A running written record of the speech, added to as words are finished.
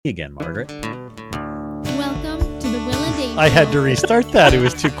again, Margaret. Welcome to the Will and Dave. I had to restart that. It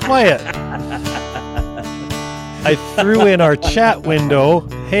was too quiet. I threw in our chat window.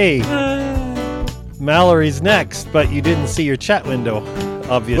 Hey, Mallory's next, but you didn't see your chat window,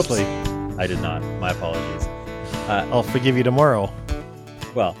 obviously. Whoops. I did not. My apologies. I'll forgive you tomorrow.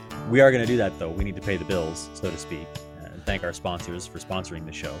 Well, we are going to do that, though. We need to pay the bills, so to speak, and thank our sponsors for sponsoring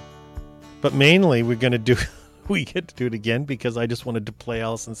the show. But mainly, we get to do it again because I just wanted to play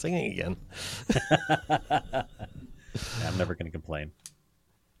Allison singing again. I'm never going to complain.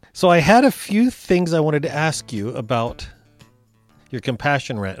 So I had a few things I wanted to ask you about your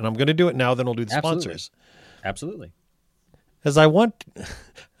compassion rant, and I'm going to do it now, then we'll do the sponsors. Absolutely. As I want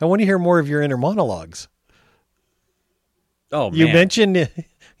to hear more of your inner monologues. Oh, man. You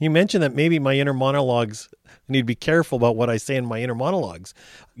mentioned that maybe my inner monologues, I need to be careful about what I say in my inner monologues.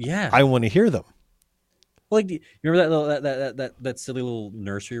 Yeah. I want to hear them. Well, like, you remember that silly little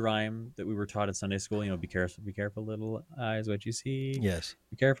nursery rhyme that we were taught at Sunday school? You know, be careful, little eyes, what you see. Yes.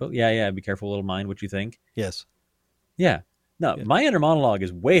 Be careful. Yeah. Be careful, little mind, what you think. Yes. Yeah. No, my inner monologue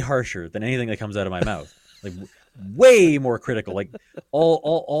is way harsher than anything that comes out of my mouth. Like, way more critical. Like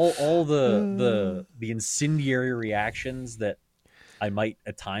all the incendiary reactions that I might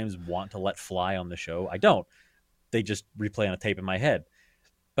at times want to let fly on the show, I don't. They just replay on a tape in my head.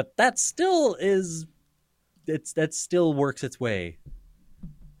 But that still is. That still works its way.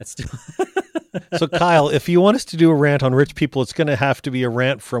 That's still. So Kyle, if you want us to do a rant on rich people, it's going to have to be a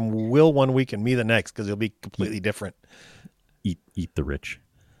rant from Will one week and me the next because it'll be completely different. Eat the rich.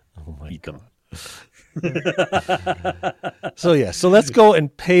 Oh my Eat God. them. So let's go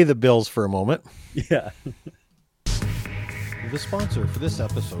and pay the bills for a moment. Yeah. The sponsor for this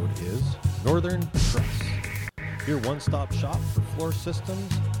episode is Northern Truss, your one-stop shop for floor systems.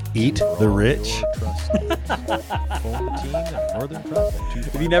 Eat the rich. Northern Truss.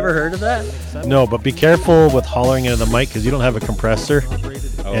 Have you never heard of that? No, but be careful with hollering into the mic because you don't have a compressor, Right.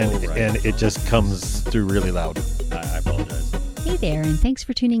 and it just comes through really loud. I apologize. Hey there, and thanks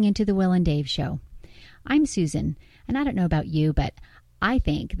for tuning into the Will and Dave Show. I'm Susan, and I don't know about you, but I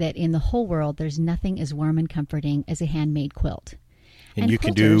think that in the whole world, there's nothing as warm and comforting as a handmade quilt. And you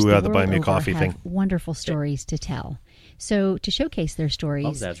can do the Buy Me a Coffee thing. Wonderful stories to tell. So to showcase their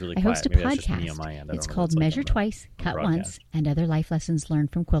stories, Really I host a maybe that's just me on podcast. my end. It's called Measure Twice, Cut broadcast. Once, and Other Life Lessons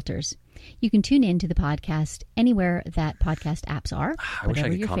Learned from Quilters. You can tune in to the podcast anywhere that podcast apps are, I wish I whatever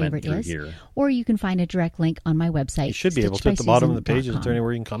could your comment favorite through is, here. or you can find a direct link on my website. You should be able to at the bottom of the page. Is there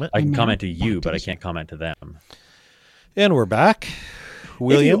anywhere you can comment? I can And now, comment to you, back to but the I can't comment to them. And we're back.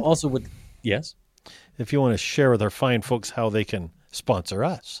 William, If you also would, yes. if you want to share with our fine folks how they can sponsor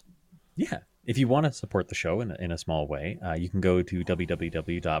us. Yeah. If you want to support the show in a small way, you can go to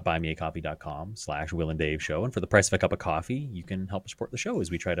www.buymeacoffee.com/Will and Dave Show. And for the price of a cup of coffee, you can help support the show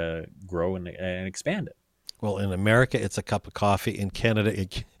as we try to grow and expand it. Well, in America, it's a cup of coffee. In Canada,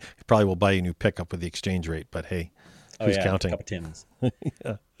 it probably will buy you a new pickup with the exchange rate. But hey, who's counting? A cup of Tim's.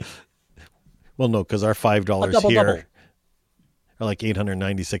 Yeah. Well, no, because our $5 here are like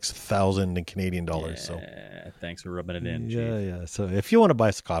 $896,000 in Canadian dollars. So thanks for rubbing it in, Chief. yeah. So if you want to buy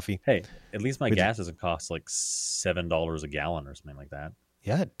us a coffee, Hey, at least my gas doesn't cost like $7 a gallon or something like that.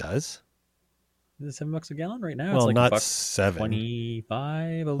 yeah, it does. Is it $7 a gallon right now? Well, it's like not $1.25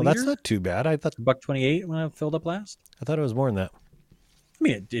 a Well, liter. that's not too bad. I thought $1.28 when I filled up last. it was more than that. I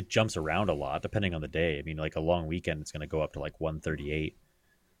mean, it jumps around a lot depending on the day. I mean, like a long weekend, it's going to go up to like 138.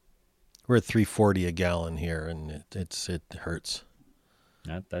 We're at $3.40 a gallon here, and it hurts.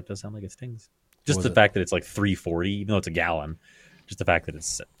 That does sound like it stings. Just Was the it? fact that it's like 3.40, even though it's a gallon, just the fact that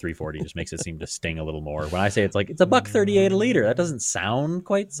it's 3.40 just makes it seem to sting a little more. When I say it's $1.38 a liter, that doesn't sound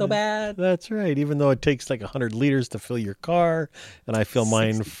quite so bad. That's right. Even though it takes like 100 liters to fill your car, and I fill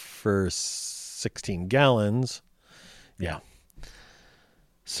mine 60. for 16 gallons. Yeah.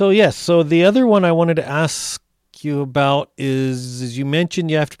 So yes. So the other one I wanted to ask you about is you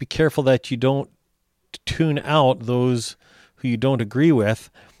mentioned you have to be careful that you don't tune out those who you don't agree with.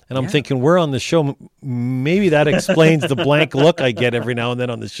 And I'm thinking we're on the show. Maybe that explains the blank look I get every now and then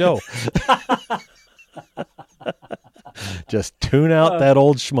on the show. Just tune out that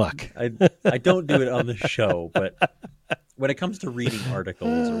old schmuck. I don't do it on the show, but when it comes to reading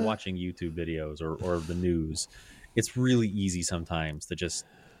articles or watching YouTube videos or the news, it's really easy sometimes to just,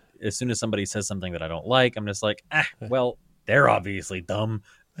 as soon as somebody says something that I don't like, I'm just like, well, they're obviously dumb,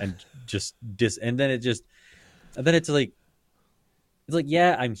 and just and then it's like,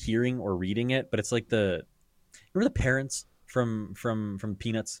 yeah, I'm hearing or reading it, but it's like remember the parents from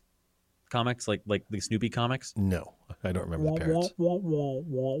Peanuts? comics, like the Snoopy comics? No, I don't remember the parrots.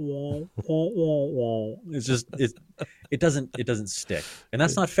 It's just it doesn't stick, and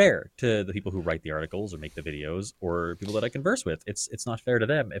that's not fair to the people who write the articles or make the videos or people that I converse with. It's not fair to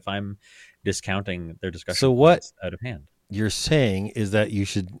them if I'm discounting their discussion. So what out of hand you're saying is that you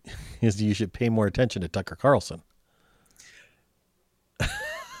should pay more attention to Tucker Carlson.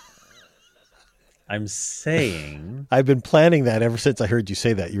 I'm saying I've been planning that ever since I heard you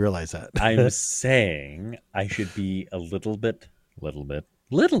say that. You realize that? I'm saying I should be a little bit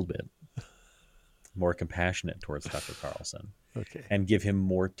more compassionate towards Tucker Carlson, Okay. and give him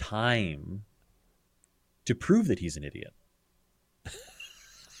more time to prove that he's an idiot.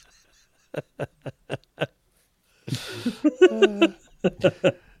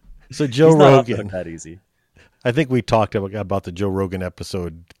 So Joe He's not up to Rogan. it that easy. I think we talked about the Joe Rogan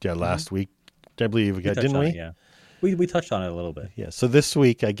episode last week. I believe we got, didn't we? It, yeah, we touched on it a little bit. Yeah. So this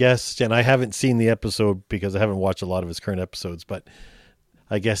week, I guess, and I haven't seen the episode because I haven't watched a lot of his current episodes, but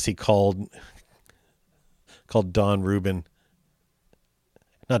I guess he called Don Rubin,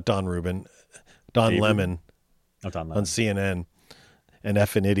 not Don Rubin, Don Lemon, Don Lemon on CNN, an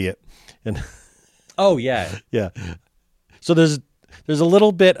effing idiot, and oh yeah, yeah. So there's a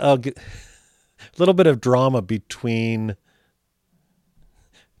little bit of drama between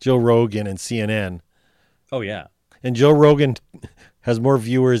Joe Rogan and CNN. Oh yeah. And Joe Rogan has more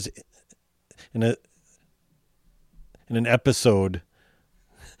viewers in an episode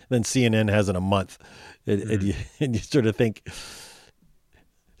than CNN has in a month. And you sort of think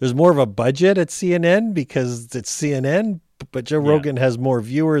there's more of a budget at CNN because it's CNN, but Joe Rogan has more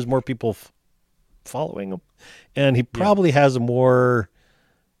viewers, more people following him, and he probably has more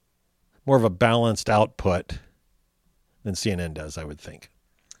of a balanced output than CNN does, I would think.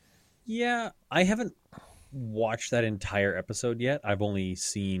 Yeah, I haven't watched that entire episode yet. I've only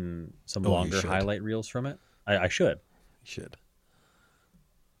seen some longer highlight reels from it. I should. You should.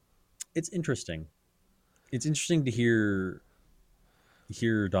 It's interesting. It's interesting to hear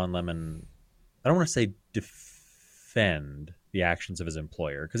Don Lemon. I don't want to say defend the actions of his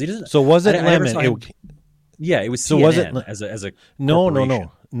employer because he doesn't. So was it Lemon? Yeah, it was CNN. So was it as a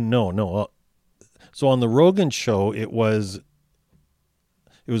no. So on the Rogan show, it was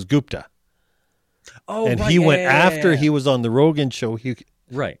Gupta. Oh, and right. he went after he was on the Rogan show. He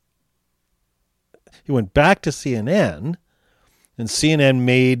went back to CNN, and CNN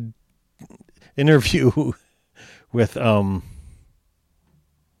made interview with Don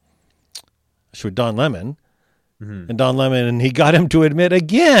Lemon, and Don Lemon, and he got him to admit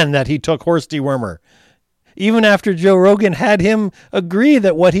again that he took horse dewormer, even after Joe Rogan had him agree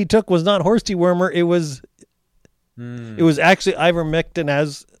that what he took was not horse dewormer. It was actually ivermectin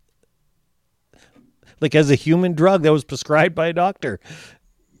as a human drug that was prescribed by a doctor.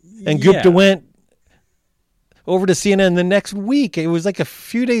 And Gupta went over to CNN the next week. It was like a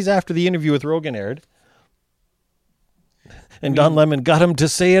few days after the interview with Rogan aired. And Don Lemon got him to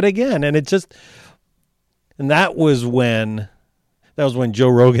say it again. And that was when Joe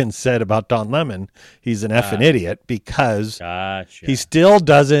Rogan said about Don Lemon, he's an effing idiot because he still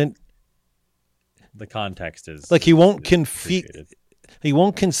doesn't. The context is he won't concede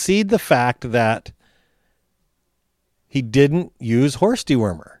the fact that he didn't use horse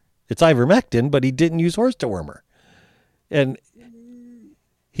dewormer. It's ivermectin, but he didn't use horse dewormer. And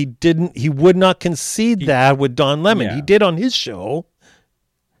he would not concede that with Don Lemon. Yeah. He did on his show,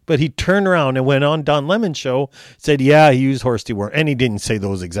 but he turned around and went on Don Lemon's show, said, yeah, he used horse dewormer. And he didn't say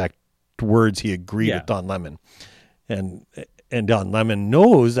those exact words. He agreed with Don Lemon. And Don Lemon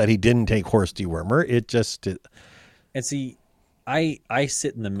knows that he didn't take horse dewormer. And see, I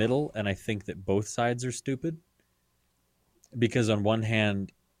sit in the middle, and I think that both sides are stupid. Because on one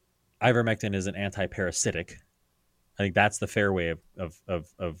hand, ivermectin is an anti-parasitic. I think that's the fair way of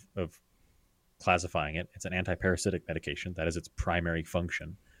classifying it. It's an anti-parasitic medication. That is its primary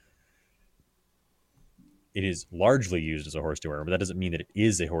function. It is largely used as a horse dewormer, but that doesn't mean that it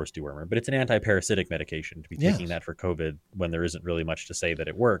is a horse dewormer. But it's an anti-parasitic medication. To be taking that for COVID when there isn't really much to say that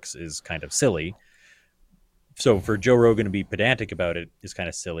it works is kind of silly. So for Joe Rogan to be pedantic about it is kind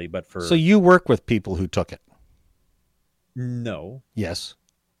of silly. But so you work with people who took it? No. Yes.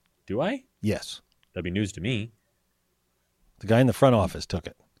 Do I? Yes. That'd be news to me. The guy in the front office took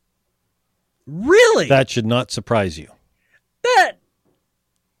it. Really? That should not surprise you.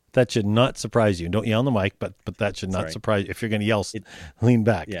 That should not surprise you. Don't yell on the mic, but that should not surprise you. If you're going to yell, lean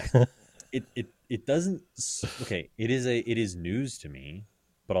back. Yeah. It doesn't. Okay. It is news to me,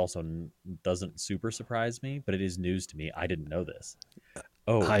 but also doesn't super surprise me. But it is news to me. I didn't know this.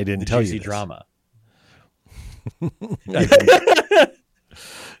 Oh, I didn't tell you this. Drama.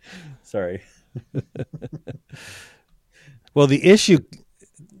 Sorry. Well, the issue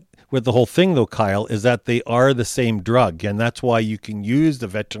with the whole thing, though, Kyle, is that they are the same drug, and that's why you can use the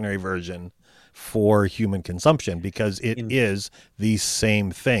veterinary version for human consumption, because it is the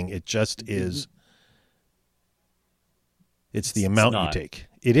same thing. It just is. It's the amount you take.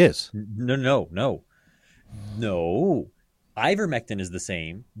 It is. No. Ivermectin is the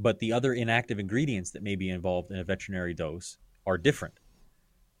same, but the other inactive ingredients that may be involved in a veterinary dose are different.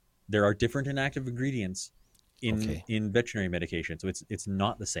 There are different inactive ingredients in veterinary medication, so it's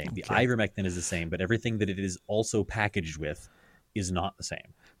not the same. The ivermectin is the same, but everything that it is also packaged with is not the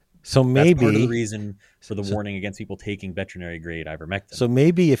same. So maybe that's part of the reason for the warning against people taking veterinary grade ivermectin. So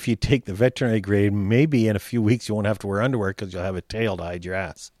maybe if you take the veterinary grade, maybe in a few weeks you won't have to wear underwear because you'll have a tail to hide your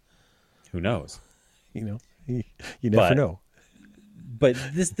ass. Who knows? You never know. But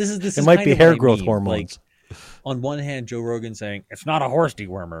this is it might be hair growth hormones. Like, on one hand, Joe Rogan saying it's not a horse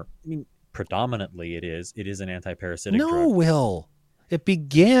dewormer. I mean, predominantly it is. It is an antiparasitic drug. No, Will. It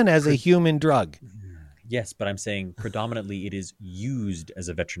began as a human drug. Yes, but I'm saying predominantly it is used as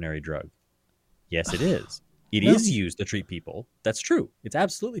a veterinary drug. Yes, it is. It is used to treat people. That's true. It's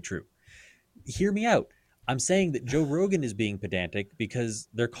absolutely true. Hear me out. I'm saying that Joe Rogan is being pedantic because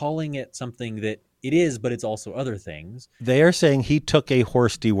they're calling it something that it is, but it's also other things. They are saying he took a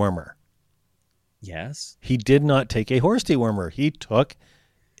horse dewormer. Yes. He did not take a horse dewormer. He took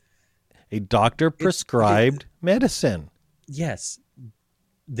a doctor-prescribed medicine. Yes.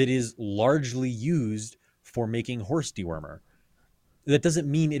 That is largely used for making horse dewormer. That doesn't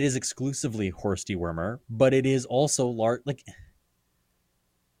mean it is exclusively horse dewormer, but it is also large. Like,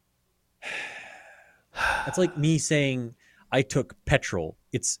 it's like me saying I took petrol.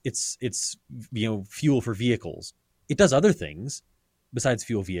 It's fuel for vehicles. It does other things besides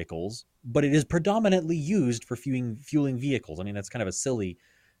fuel vehicles, but it is predominantly used for fueling vehicles. I mean, that's kind of a silly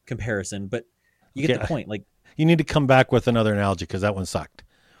comparison, but you get the point. Like, you need to come back with another analogy because that one sucked.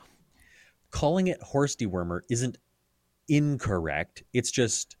 Calling it horse dewormer isn't incorrect. It's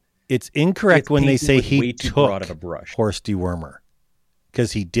incorrect when they say he took horse dewormer,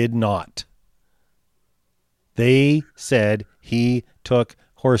 because he did not. They said he took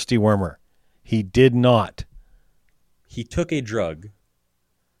horse dewormer. He did not. He took a drug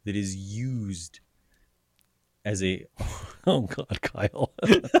that is used as a... Oh, God, Kyle.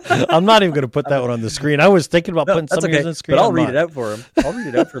 I'm not even going to put that one on the screen. I was thinking about putting something on the screen. But I'll read it out for him. I'll read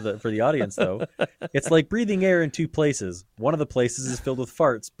it out for the audience, though. It's like breathing air in two places. One of the places is filled with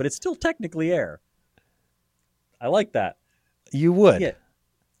farts, but it's still technically air. I like that. You would. Yeah.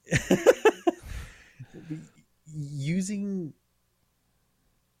 Using...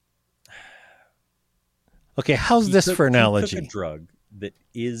 Okay, how's this for analogy? He took a drug that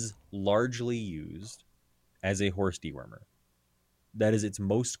is largely used as a horse dewormer. That is its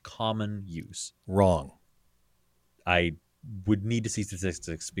most common use. Wrong. I would need to see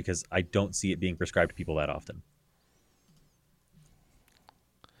statistics because I don't see it being prescribed to people that often.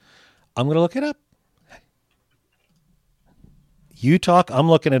 I'm going to look it up. You talk, I'm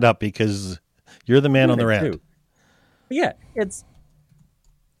looking it up because you're the man on the rant. Yeah,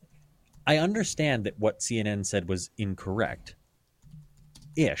 I understand that what CNN said was incorrect.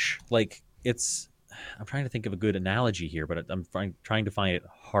 Like, I'm trying to think of a good analogy here, but I'm trying to find it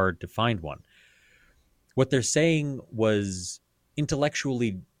hard to find one. What they're saying was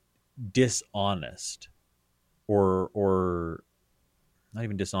intellectually dishonest, or not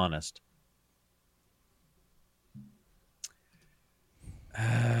even dishonest.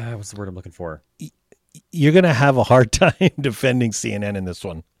 What's the word I'm looking for? You're going to have a hard time defending CNN in this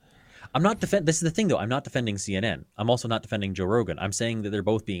one. I'm not this is the thing, though. I'm not defending CNN. I'm also not defending Joe Rogan. I'm saying that they're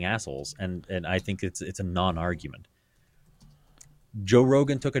both being assholes, and I think it's a non-argument. Joe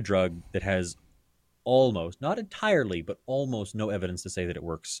Rogan took a drug that has almost, not entirely, but almost no evidence to say that it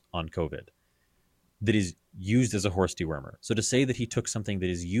works on COVID, that is used as a horse dewormer. So to say that he took something that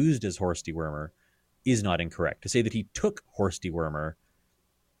is used as horse dewormer is not incorrect. To say that he took horse dewormer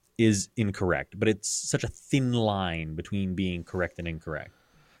is incorrect, but it's such a thin line between being correct and incorrect.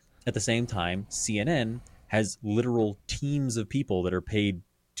 At the same time, CNN has literal teams of people that are paid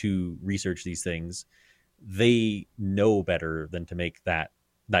to research these things. They know better than to make that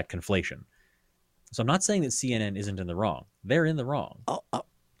conflation. So I'm not saying that CNN isn't in the wrong. They're in the wrong.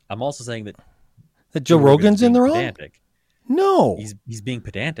 I'm also saying that Joe Rogan's in the wrong? Pedantic. No. He's being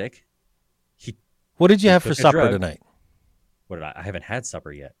pedantic. What did you have for supper tonight? What did I haven't had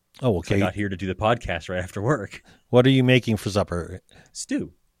supper yet. Oh, okay. I got here to do the podcast right after work. What are you making for supper?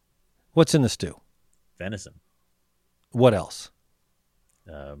 Stew. What's in the stew? Venison. What else?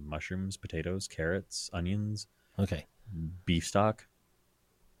 Mushrooms, potatoes, carrots, onions. Okay. Beef stock.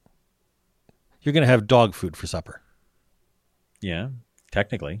 You're going to have dog food for supper. Yeah,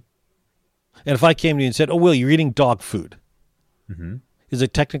 technically. And if I came to you and said, "Oh, Will, you're eating dog food," Mm-hmm. is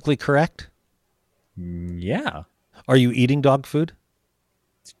it technically correct? Yeah, Are you eating dog food?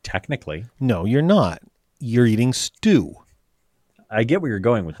 technically. No, you're not. You're eating stew. I get where you're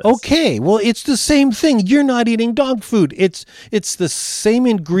going with this. Okay, well, it's the same thing. You're not eating dog food. It's the same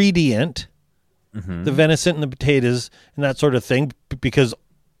ingredient, the venison and the potatoes and that sort of thing, because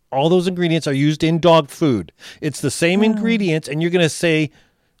all those ingredients are used in dog food. It's the same ingredients, and you're going to say,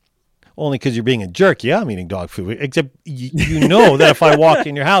 only because you're being a jerk, yeah, I'm eating dog food. Except you know that if I walk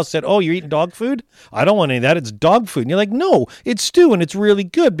in your house and said, "Oh, you're eating dog food?" I don't want any of that. It's dog food. And you're like, "No, it's stew, and it's really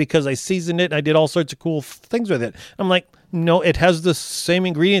good because I seasoned it and I did all sorts of cool things with it." I'm like, "No, it has the same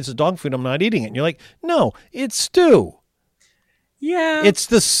ingredients as dog food. I'm not eating it." And you're like, "No, it's stew." Yeah. It's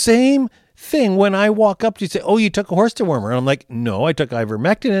the same thing when I walk up to you and say, "Oh, you took a horse dewormer." And I'm like, "No, I took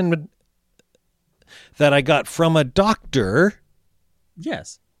ivermectin that I got from a doctor."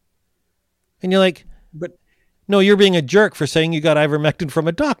 Yes. And you're like, But "No, you're being a jerk for saying you got ivermectin from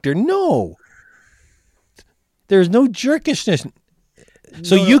a doctor." No. There's no jerkishness.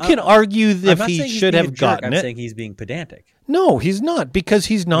 So No, you can argue I'm if not he saying he's should being a have jerk. gotten I'm it. saying he's being pedantic. No, he's not, because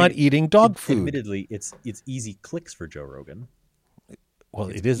he's not eating dog food. Admittedly, it's easy clicks for Joe Rogan. Well,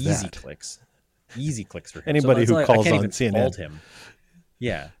 It's it is easy that. clicks. Easy clicks for him. Anybody who I calls can't on even CNN. fault him.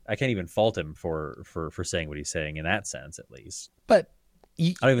 Yeah, I can't even fault him for saying what he's saying in that sense, at least. But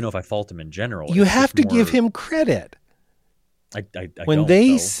I don't even know if I fault him in general. you It's have just to give more- him credit. I When don't,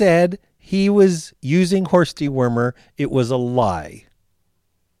 they though. said he was using horse dewormer, it was a lie.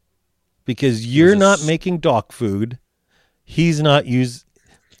 Because you're not making dog food. He's not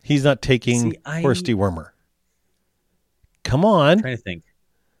taking See, horse dewormer. Come on. I'm trying to think.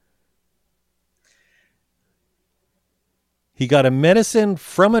 He got a medicine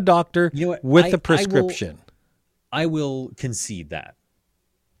from a doctor You know what? with a prescription. I will concede that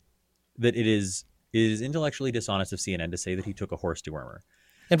it is intellectually dishonest of CNN to say that he took a horse dewormer.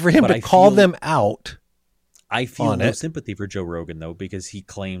 And for him But to I call feel- them out, I feel on no it. sympathy for Joe Rogan, though, because he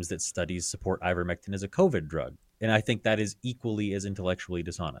claims that studies support ivermectin as a COVID drug. And I think that is equally as intellectually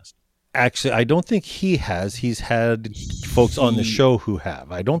dishonest. actually, I don't think he has. He's had folks on the He- show who have.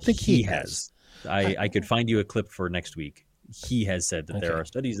 I don't think he has. I could find you a clip for next week. He has said that there Okay. are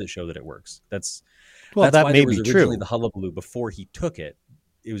studies that show that it works. That's Well, that why may there was be originally true. the hullabaloo before he took it.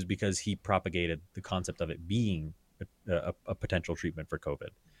 It was because he propagated the concept of it being a potential treatment for COVID.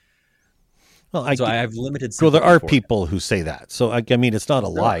 Well, I have limited. Well, there sympathy are for it. people who say that. So, I mean, it's not a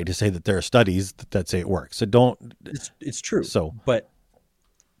There lie are. to say that there are studies that say it works. So don't. It's true. So- but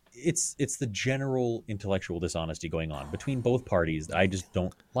it's the general intellectual dishonesty going on between both parties that I just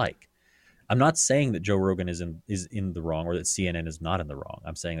don't like. I'm not saying that Joe Rogan is in the wrong or that CNN is not in the wrong.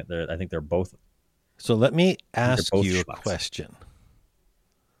 I'm saying that I think they're both. So let me ask both you a schmucks. question.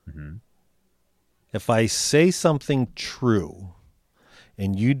 Mhm. If I say something true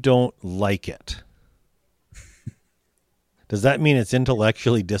and you don't like it, does that mean it's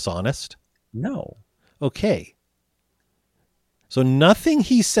intellectually dishonest? No. Okay. So nothing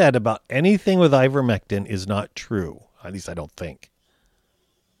he said about anything with ivermectin is not true. At least I don't think.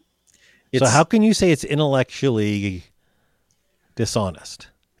 So how can you say it's intellectually dishonest?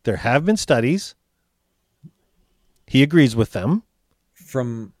 There have been studies. He agrees with them.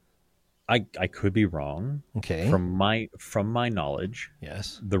 I could be wrong. Okay. From my knowledge,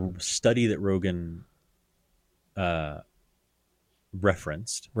 Yes. the study that Rogan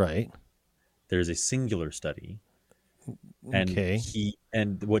referenced, Right. there's a singular study, and Okay.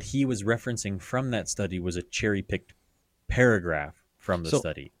 what he was referencing from that study was a cherry-picked paragraph from the So-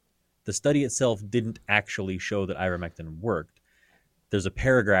 study. The study itself didn't actually show that ivermectin worked. There's a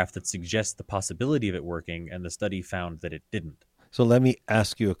paragraph that suggests the possibility of it working, and the study found that it didn't. So let me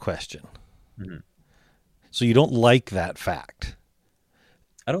ask you a question. Mhm. So you don't like that fact?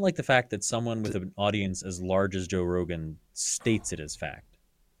 I don't like the fact that someone with an audience as large as Joe Rogan states it as fact.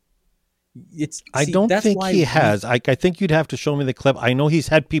 I don't think he has. I think you'd have to show me the clip. I know he's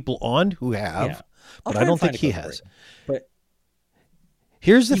had people on who have, Yeah. but try I and don't find think a he clip for has. you. But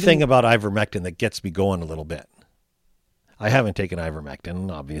Here's the Even- thing about ivermectin that gets me going a little bit. I haven't taken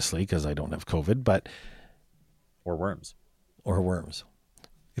ivermectin, obviously, because I don't have COVID, or worms. or worms.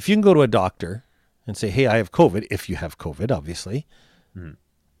 If you can go to a doctor and say, "Hey, I have COVID," if you have COVID, obviously, Mhm.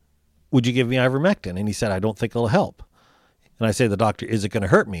 would you give me ivermectin? And he said, "I don't think it'll help." And I say to the doctor, "Is it going to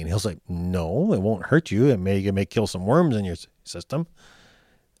hurt me?" And he'll say, "No, it won't hurt you. It may kill some worms in your system."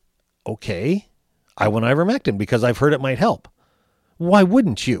 Okay, I want ivermectin because I've heard it might help. Why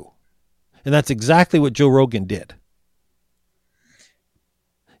wouldn't you? And that's exactly what Joe Rogan did.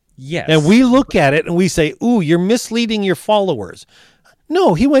 Yes. And we look at it and we say, ooh, you're misleading your followers.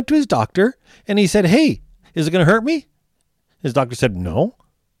 No, he went to his doctor and he said, hey, is it going to hurt me? His doctor said, no.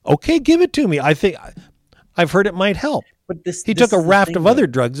 Okay, give it to me. I think I've heard it might help. But he took a raft of other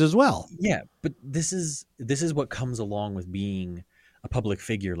drugs as well. Yeah, but this is what comes along with being a public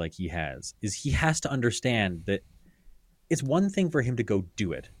figure like he has, is he has to understand that it's one thing for him to go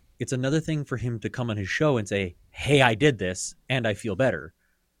do it. It's another thing for him to come on his show and say, hey, I did this and I feel better.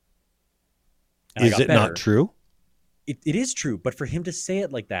 And is it better. Not true? It is true, but for him to say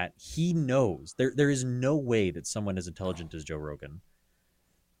it like that, he knows there is no way that someone as intelligent as Joe Rogan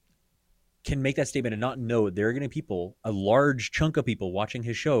can make that statement and not know there are going to be people, a large chunk of people watching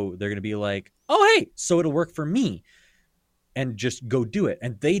his show. They're going to be like, oh, hey, so it'll work for me, and just go do it.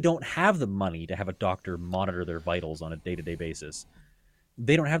 And they don't have the money to have a doctor monitor their vitals on a day-to-day basis.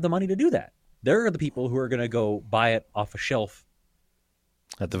 They don't have the money to do that. There are the people who are going to go buy it off a shelf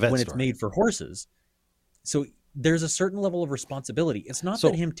at the vet when store. It's made for horses. So there's a certain level of responsibility. It's not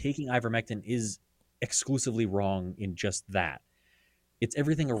that him taking ivermectin is exclusively wrong in just that. It's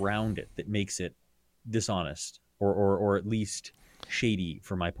everything around it that makes it dishonest or at least shady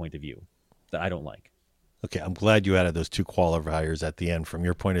from my point of view that I don't like. Okay, I'm glad you added those two qualifiers at the end from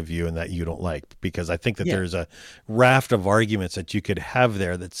your point of view and that you don't like, because I think that there's a raft of arguments that you could have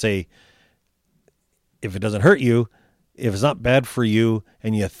there that say, if it doesn't hurt you, if it's not bad for you,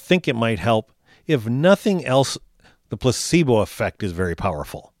 and you think it might help, if nothing else, the placebo effect is very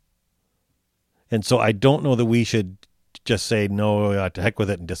powerful. And so I don't know that we should just say, no, to heck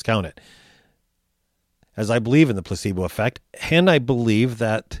with it and discount it. As I believe in the placebo effect, and I believe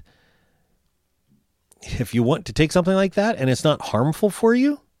that if you want to take something like that and it's not harmful for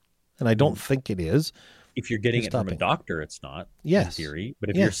you, and I don't think it is. If you're getting it from a doctor, it's not, in theory. But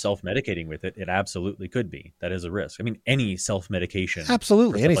if you're self-medicating with it, it absolutely could be. That is a risk. I mean, any self-medication.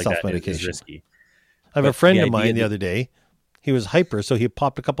 Absolutely, any like self-medication is risky. I have a friend of mine the other day. He was hyper, so he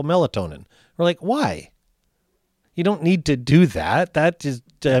popped a couple melatonin. We're like, why? You don't need to do that. That is,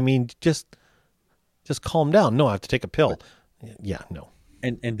 I mean, just calm down. No, I have to take a pill. Yeah, no.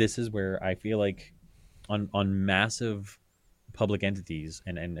 And this is where I feel like on massive public entities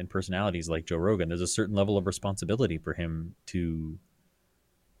and personalities like Joe Rogan, there's a certain level of responsibility for him to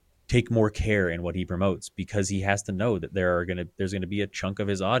take more care in what he promotes, because he has to know that there's going to be a chunk of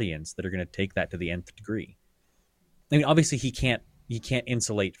his audience that are going to take that to the nth degree. I mean, obviously he can't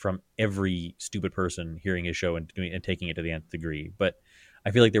insulate from every stupid person hearing his show and taking it to the nth degree, but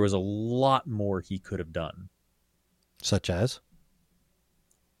I feel like there was a lot more he could have done. Such as?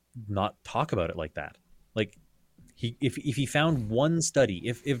 Not talk about it like that. Like, if he found one study,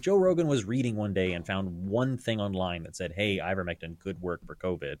 if Joe Rogan was reading one day and found one thing online that said, hey, ivermectin could work for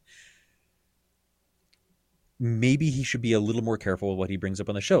COVID, maybe he should be a little more careful with what he brings up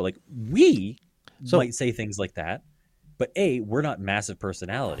on the show. Like, we might say things like that, but A, we're not massive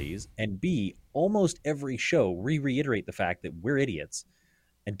personalities, and B, almost every show we reiterate the fact that we're idiots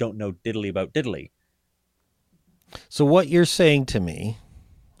and don't know diddly about diddly. So what you're saying to me,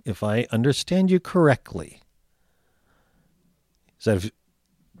 if I understand you correctly, is that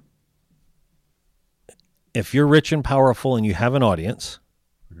if you're rich and powerful and you have an audience,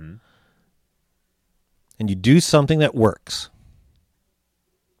 mm-hmm. and you do something that works.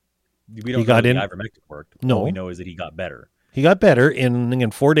 We don't know that ivermectin worked. No. All we know is that he got better. He got better in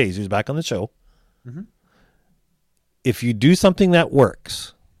 4 days. He was back on the show. Mm-hmm. If you do something that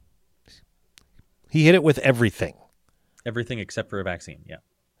works, he hit it with everything. Everything except for a vaccine, yeah.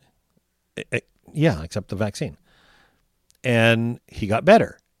 Yeah, except the vaccine. And he got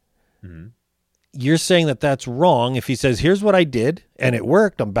better. Mm-hmm. You're saying that that's wrong if he says, here's what I did, and it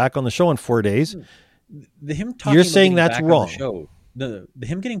worked. I'm back on the show in 4 days. You're saying that's wrong. The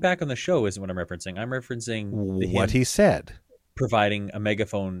him getting back on the show isn't what I'm referencing. I'm referencing what he said. Providing a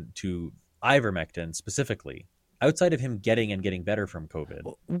megaphone to ivermectin specifically, outside of him getting better from COVID.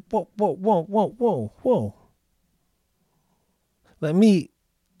 Whoa. Let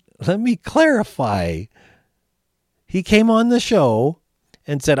me clarify. He came on the show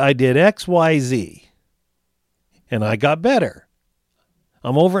and said, I did X, Y, Z, and I got better.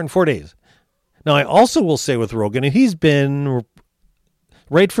 I'm over it in 4 days. Now, I also will say with Rogan, and he's been,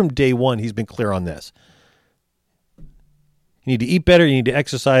 right from day one, he's been clear on this. You need to eat better. You need to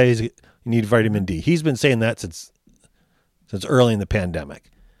exercise. You need vitamin D. He's been saying that since early in the pandemic.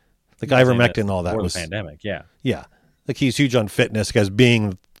 Like ivermectin and all that was the pandemic. Yeah. Yeah. Like he's huge on fitness as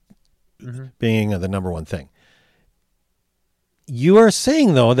being the number one thing. You are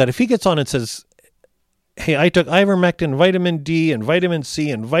saying, though, that if he gets on and says, hey, I took ivermectin, vitamin D, and vitamin C,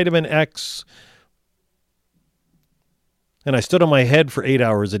 and vitamin X, and I stood on my head for 8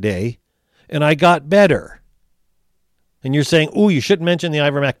 hours a day, and I got better. And you're saying, "Ooh, you shouldn't mention the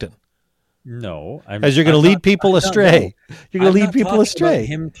ivermectin." No, as you're going to lead people astray. You're going to lead people astray.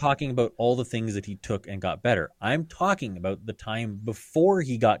 Him talking about all the things that he took and got better. I'm talking about the time before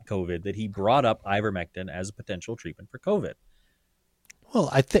he got COVID that he brought up ivermectin as a potential treatment for COVID. Well,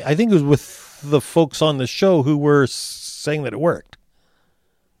 I think it was with the folks on the show who were saying that it worked.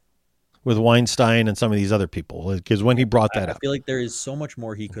 With Weinstein and some of these other people, because when he brought that up. I feel like there is so much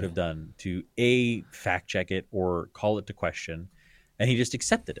more he could have done to A, fact check it or call it to question, and he just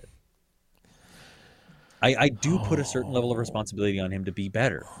accepted it. I do put a certain level of responsibility on him to be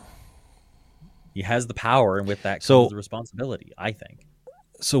better. He has the power, and with that comes the responsibility, I think.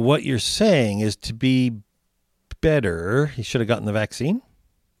 So what you're saying is to be better, he should have gotten the vaccine?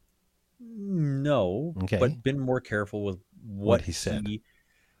 No, but been more careful with what he said.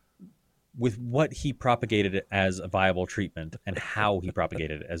 With what he propagated as a viable treatment and how he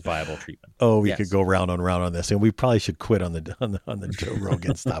propagated it as viable treatment. Oh, we could go round and round on this, and we probably should quit on the Joe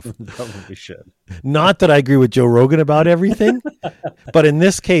Rogan stuff. Probably should. Not that I agree with Joe Rogan about everything, but in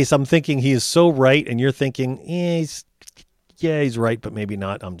this case, I'm thinking he is so right, and you're thinking, he's right, but maybe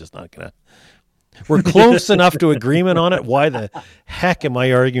not. I'm just not gonna. We're close enough to agreement on it. Why the heck am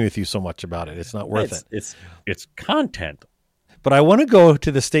I arguing with you so much about it? It's not worth it. It's content. But I want to go to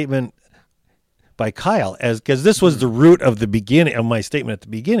the statement by Kyle, because this was the root of the beginning of my statement at the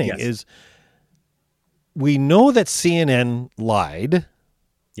beginning, is we know that CNN lied,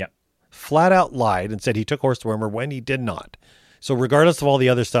 flat out lied, and said he took horse dewormer when he did not. So regardless of all the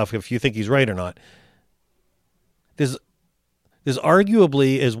other stuff, if you think he's right or not, this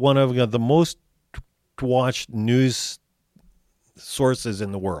arguably is one of the most watched news sources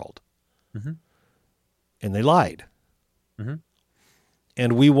in the world. Mm-hmm. And they lied. Mm-hmm.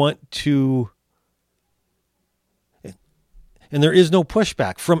 And we want to... And there is no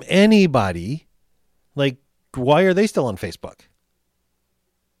pushback from anybody. Like, why are they still on Facebook?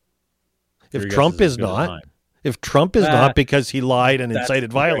 If Trump is not, because he lied and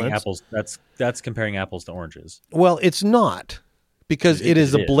incited violence. That's comparing apples to oranges. Well, it's not, because it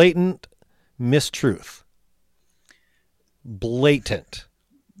is a blatant mistruth. Blatant.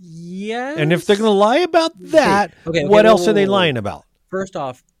 Yes. And if they're going to lie about that, what else are they lying about? First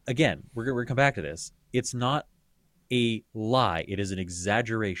off, again, we're going to come back to this. It's not a lie. It is an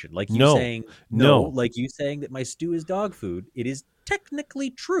exaggeration. Like you saying that my stew is dog food. It is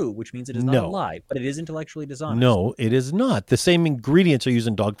technically true, which means it is not a lie, but it is intellectually dishonest. No, it is not. The same ingredients are used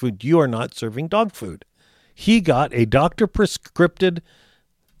in dog food. You are not serving dog food. He got a doctor prescribed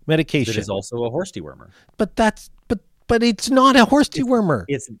medication. That is also a horse dewormer. But it's not a horse dewormer.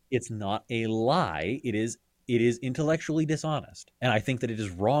 It's not a lie. It is intellectually dishonest. And I think that it is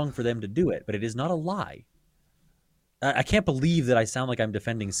wrong for them to do it, but it is not a lie. I can't believe that I sound like I'm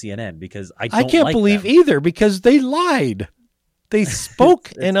defending CNN because I can't believe them. Either because they lied. They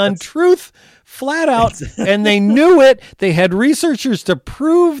spoke an untruth flat out, and they knew it. They had researchers to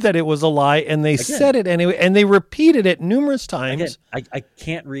prove that it was a lie, and they said it anyway, and they repeated it numerous times. Again, I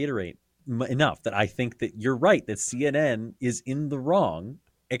can't reiterate enough that I think that you're right, that CNN is in the wrong,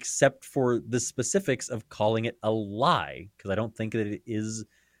 except for the specifics of calling it a lie, because I don't think that it is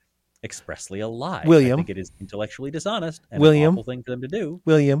expressly a lie. I think it is intellectually dishonest and an awful thing for them to do.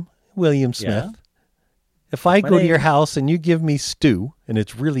 William Smith. Yeah. If I go to your house and you give me stew and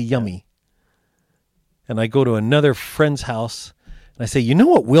it's really yummy, and I go to another friend's house and I say, you know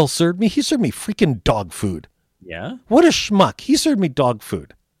what Will served me? He served me freaking dog food. Yeah. What a schmuck. He served me dog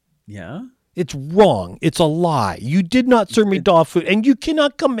food. Yeah. It's wrong. It's a lie. You did not serve me dog food. And you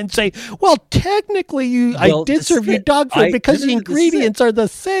cannot come and say, well, technically I did serve you dog food because the ingredients are the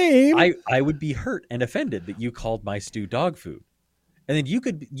same. I would be hurt and offended that you called my stew dog food. And then you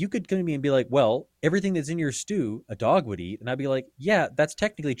could come to me and be like, well, everything that's in your stew, a dog would eat. And I'd be like, yeah, that's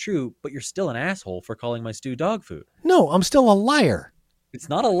technically true, but you're still an asshole for calling my stew dog food. No, I'm still a liar. It's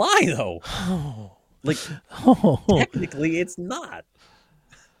not a lie, though. Technically, it's not.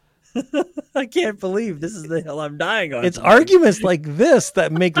 I can't believe this is the hill I'm dying on. It's arguments like this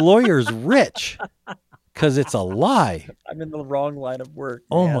that make lawyers rich because it's a lie. I'm in the wrong line of work.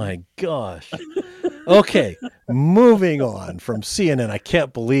 Oh, my gosh. Okay, moving on from CNN. I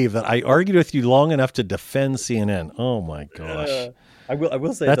can't believe that I argued with you long enough to defend CNN. Oh, my gosh. I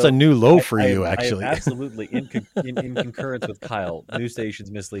will say that's a new low for you, actually. Absolutely, in concurrence with Kyle, news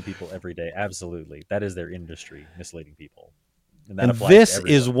stations mislead people every day. Absolutely. That is their industry, misleading people. And this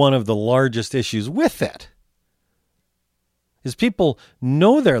is one of the largest issues with it, is people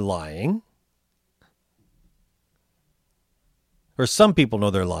know they're lying, or some people know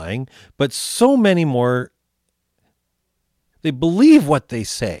they're lying, but so many more They believe what they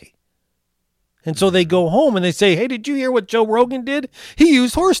say. And so they go home and they say, hey, did you hear what Joe Rogan did? He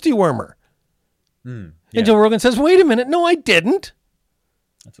used horse dewormer. Yeah. And Joe Rogan says, wait a minute. No, I didn't.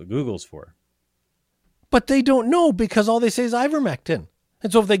 That's what Google's for. But they don't know because all they say is ivermectin.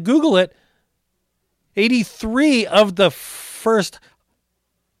 And so if they Google it, 83 of the first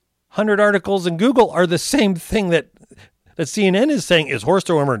 100 articles in Google are the same thing that CNN is saying is horse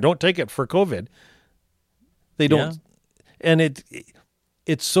dewormer. Don't take it for COVID. They don't. Yeah. And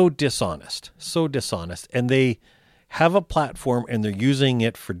it's so dishonest. And they have a platform and they're using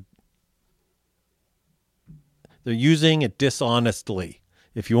it dishonestly.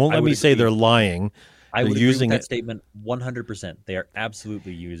 If you won't let me say they're lying, I would agree with that statement 100%. They are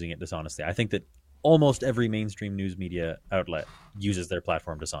absolutely using it dishonestly. I think that almost every mainstream news media outlet uses their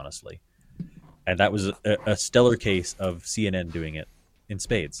platform dishonestly. And that was a stellar case of CNN doing it in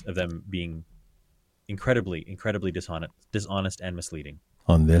spades, of them being incredibly dishonest and misleading.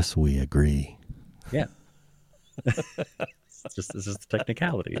 On this, we agree. Yeah. It's just the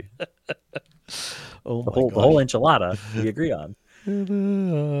technicality. Oh, the whole enchilada we agree on.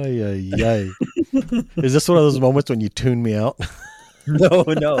 Is this one of those moments when you tune me out?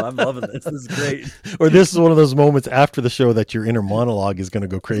 No, I'm loving this. This is great. Or this is one of those moments after the show that your inner monologue is going to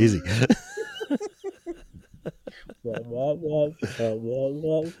go crazy.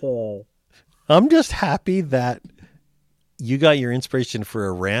 I'm just happy that you got your inspiration for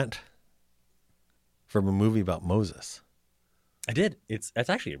a rant from a movie about Moses. I did. It's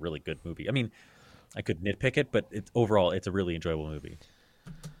actually a really good movie. I mean, I could nitpick it, but overall, it's a really enjoyable movie.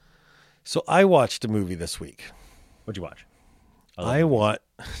 So I watched a movie this week. What'd you watch? I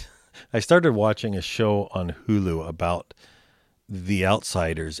started watching a show on Hulu about The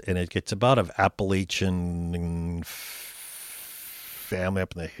Outsiders, and it's about an Appalachian family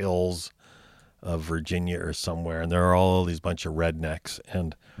up in the hills of Virginia or somewhere, and there are all these bunch of rednecks,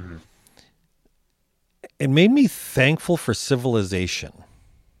 and it made me thankful for civilization.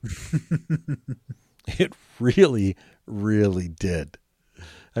 It really, really did.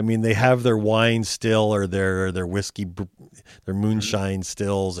 I mean, they have their wine still, or their whiskey, their moonshine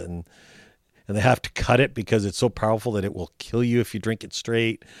stills, and they have to cut it because it's so powerful that it will kill you if you drink it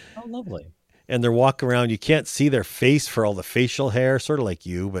straight. Oh, lovely. And they're walking around. You can't see their face for all the facial hair, sort of like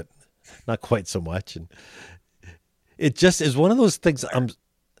you, but not quite so much. And it just is one of those things.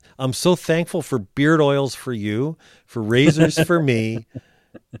 I'm so thankful for beard oils for you, for razors for me,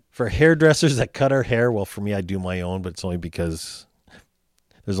 for hairdressers that cut our hair. Well, for me, I do my own, but it's only because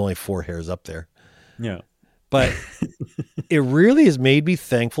there's only 4 hairs up there. Yeah. But it really has made me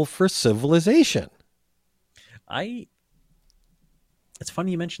thankful for civilization. It's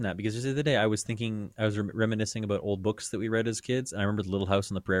funny you mentioned that, because just the other day I was reminiscing about old books that we read as kids, and I remember The Little House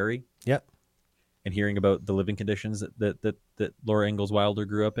on the Prairie. Yep. And hearing about the living conditions that Laura Ingalls Wilder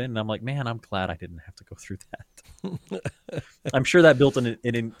grew up in, and I'm like, man, I'm glad I didn't have to go through that. I'm sure that built an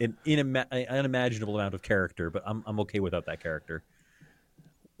unimaginable amount of character, but I'm okay without that character.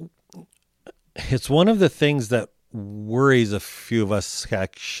 It's one of the things that worries a few of us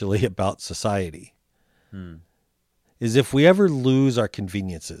actually about society. Is if we ever lose our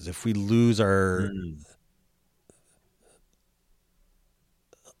conveniences, if we lose our,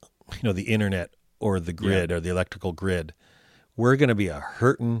 the internet or the grid or the electrical grid, we're going to be a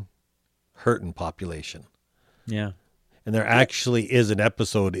hurting population. Yeah. And there actually is an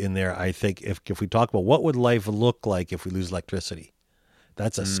episode in there, I think, if we talk about what would life look like if we lose electricity.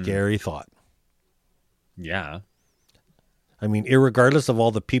 That's a scary thought. Yeah. I mean, irregardless of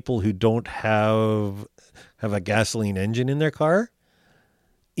all the people who don't have a gasoline engine in their car,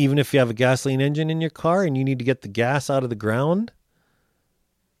 even if you have a gasoline engine in your car and you need to get the gas out of the ground,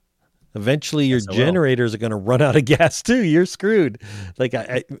 eventually your generators are going to run out of gas too. You're screwed. Like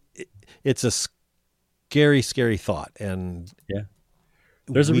it's a scary, scary thought. And yeah,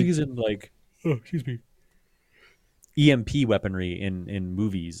 there's a reason, like, EMP weaponry in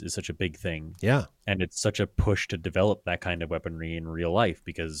movies is such a big thing. Yeah. And it's such a push to develop that kind of weaponry in real life,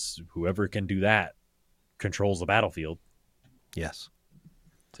 because whoever can do that controls the battlefield. Yes.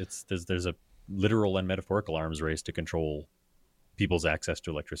 There's a literal and metaphorical arms race to control people's access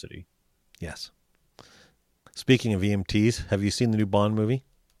to electricity. Yes. Speaking of EMTs, have you seen the new Bond movie?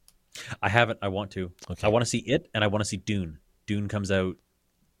 I haven't. I want to. Okay. I want to see it, and I want to see Dune. Dune comes out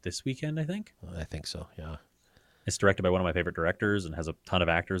this weekend, I think. I think so, yeah. It's directed by one of my favorite directors and has a ton of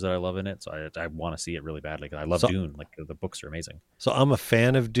actors that I love in it. So I want to see it really badly, because I love Dune. Like, the books are amazing. So I'm a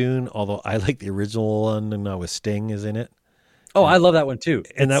fan of Dune, although I like the original one, and with Sting is in it. Oh, I love that one too.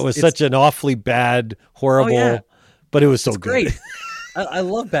 And that was such an awfully bad, horrible, but it was so good. Great. I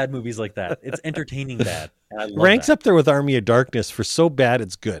love bad movies like that. It's entertaining bad. And I love Ranks that. up there with Army of Darkness for so bad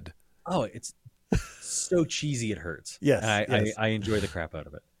it's good. Oh, it's so cheesy it hurts. Yes, And yes. I enjoy the crap out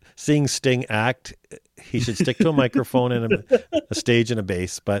of it. Seeing Sting act, he should stick to a microphone and a stage and a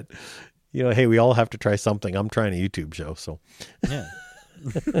bass. But, hey, we all have to try something. I'm trying a YouTube show, so. Yeah.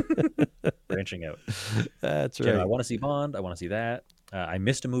 Branching out. That's right. I want to see Bond. I want to see that. I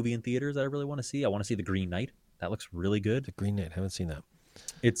missed a movie in theaters that I really want to see. I want to see The Green Knight. That looks really good. The Green Knight. Haven't seen that.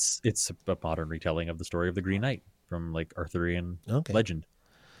 It's a modern retelling of the story of the Green Knight from like Arthurian legend.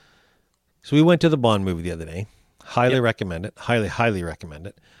 So we went to the Bond movie the other day. Highly recommend it. Highly, highly recommend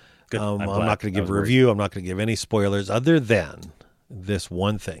it. Good. I'm not going to give a review. I'm not going to give any spoilers other than this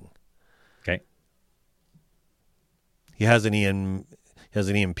one thing. Okay. He has an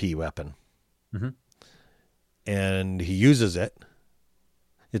EMP weapon. Mm-hmm. And he uses it.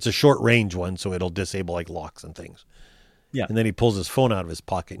 It's a short range one, so it'll disable like locks and things. Yeah. And then he pulls his phone out of his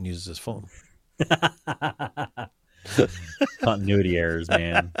pocket and uses his phone. Continuity errors,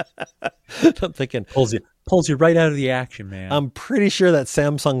 man. I'm thinking pulls you right out of the action, man. I'm pretty sure that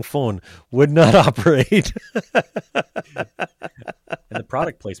Samsung phone would not operate. And the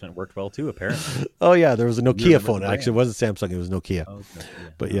product placement worked well too, apparently. Oh yeah, there was a Nokia phone. Actually, it wasn't Samsung; it was Nokia. Oh, it's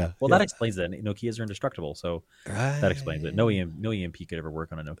Nokia. But yeah, well, that explains it. Nokias are indestructible, so that explains it. No EMP could ever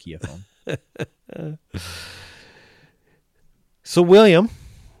work on a Nokia phone. So, William,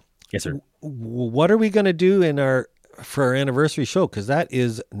 yes, sir. What are we going to do for our anniversary show? Because that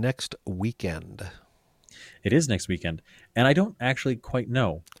is next weekend. It is next weekend, and I don't actually quite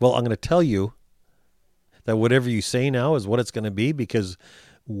know. Well, I'm going to tell you that whatever you say now is what it's going to be because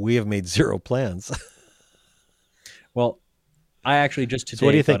we have made zero plans. Well, I actually just today so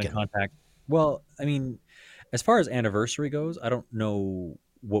what are you got thinking? in contact. Well, I mean, as far as anniversary goes, I don't know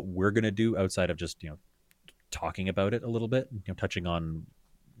what we're going to do outside of just talking about it a little bit, touching on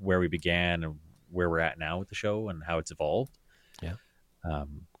where we began and where we're at now with the show and how it's evolved. Yeah.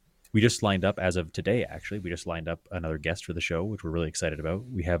 We just lined up as of today. Actually, we just lined up another guest for the show, which we're really excited about.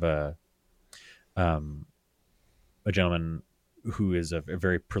 We have a gentleman who is a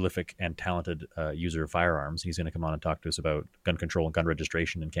very prolific and talented user of firearms. He's going to come on and talk to us about gun control and gun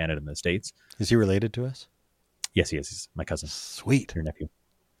registration in Canada and the States. Is he related to us? Yes, he is. He's my cousin. Sweet. Your nephew.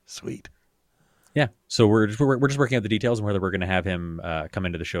 Sweet. Yeah. So we're just working out the details on whether we're going to have him come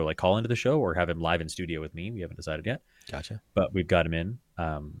into the show, like call into the show, or have him live in studio with me. We haven't decided yet. Gotcha. But we've got him in.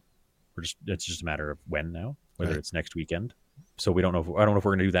 It's just a matter of when now, whether it's next weekend. So I don't know if we're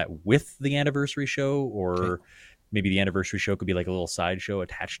going to do that with the anniversary show, or maybe the anniversary show could be like a little side show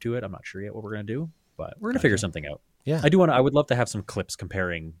attached to it. I'm not sure yet what we're going to do, but we're going to figure something out. Yeah. I would love to have some clips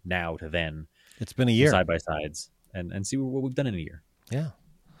comparing now to then. It's been a year. Side by sides and see what we've done in a year. Yeah.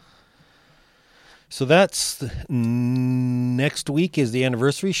 So that's next week is the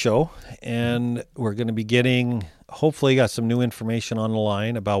anniversary show, and we're going to be getting, hopefully got some new information on the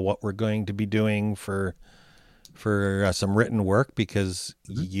line about what we're going to be doing for some written work, because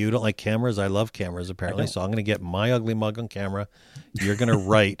you don't like cameras. I love cameras, apparently. So I'm going to get my ugly mug on camera. You're going to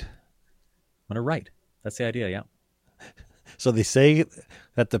write. I'm going to write. That's the idea, yeah. So they say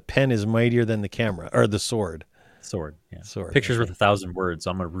that the pen is mightier than the camera, or the sword. Sword, yeah. Sword. Pictures worth 1,000 words,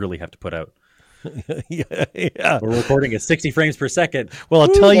 so I'm going to really have to put out. yeah. We're recording at 60 frames per second. Well, I'll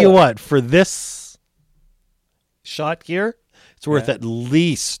tell you what, for this shot here, it's worth at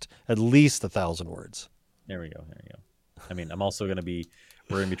least 1,000 words. There we go. I mean, I'm also we're going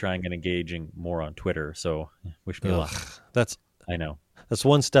to be trying and engaging more on Twitter. So wish me luck. I know. That's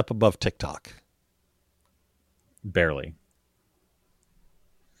one step above TikTok. Barely.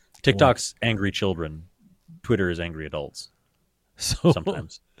 TikTok's angry children. Twitter is angry adults. So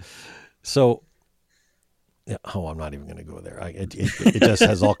sometimes. So, yeah, I'm not even going to go there. It just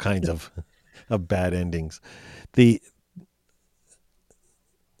has all kinds of bad endings. This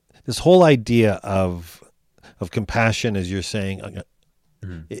whole idea of compassion, as you're saying,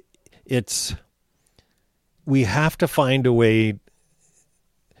 we have to find a way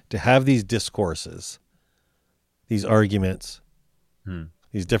to have these discourses, these arguments,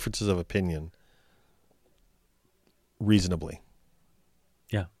 these differences of opinion reasonably.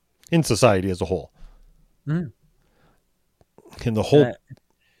 Yeah. In society as a whole. In the whole,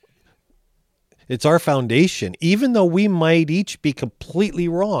 it's our foundation, even though we might each be completely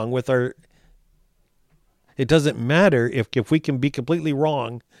wrong with it doesn't matter if we can be completely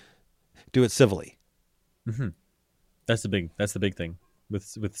wrong, do it civilly. Mm-hmm. That's the big thing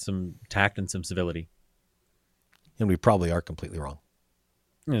with some tact and some civility. And we probably are completely wrong.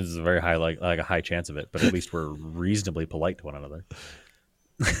 There's a very high, like a high chance of it, but at least we're reasonably polite to one another.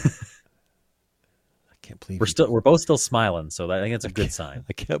 I can't believe We're both still smiling, so I think that's a good sign.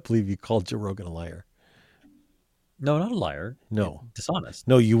 I can't believe you called Joe Rogan a liar. No, not a liar. No. Dishonest.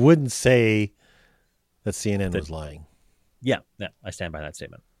 No, you wouldn't say that CNN was lying. Yeah, I stand by that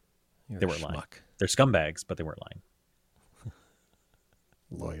statement. You're They a weren't lying. schmuck. They're scumbags, but they weren't lying.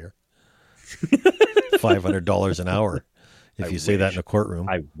 Lawyer. $500 an hour if you say that in a courtroom.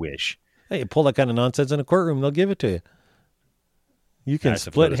 I wish. Hey, you pull that kind of nonsense in a courtroom, they'll give it to you. You can I just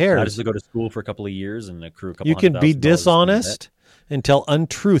split I hairs. just have to go to school for a couple of years and accrue a couple. You can be $100,000 dishonest and tell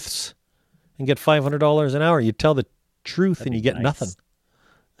untruths and get $500 an hour. You tell the truth and you get nothing.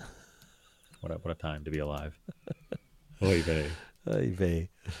 What a time to be alive. Oy vey. Oy vey.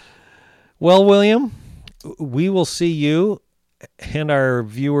 Well, William, we will see you and our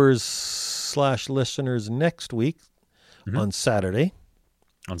viewers/listeners next week on Saturday.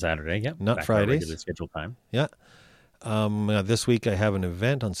 On Saturday, yeah. Not Back to our Fridays. regular scheduled time. Yeah. This week I have an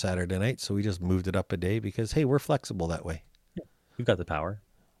event on Saturday night, so we just moved it up a day because, hey, we're flexible that way. We've got the power.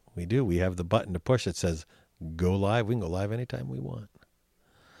 We do. We have the button to push that says go live. We can go live anytime we want.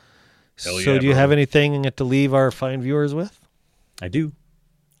 Hell So yeah, do you bro. have anything to leave our fine viewers with? I do.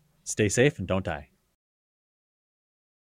 Stay safe and don't die.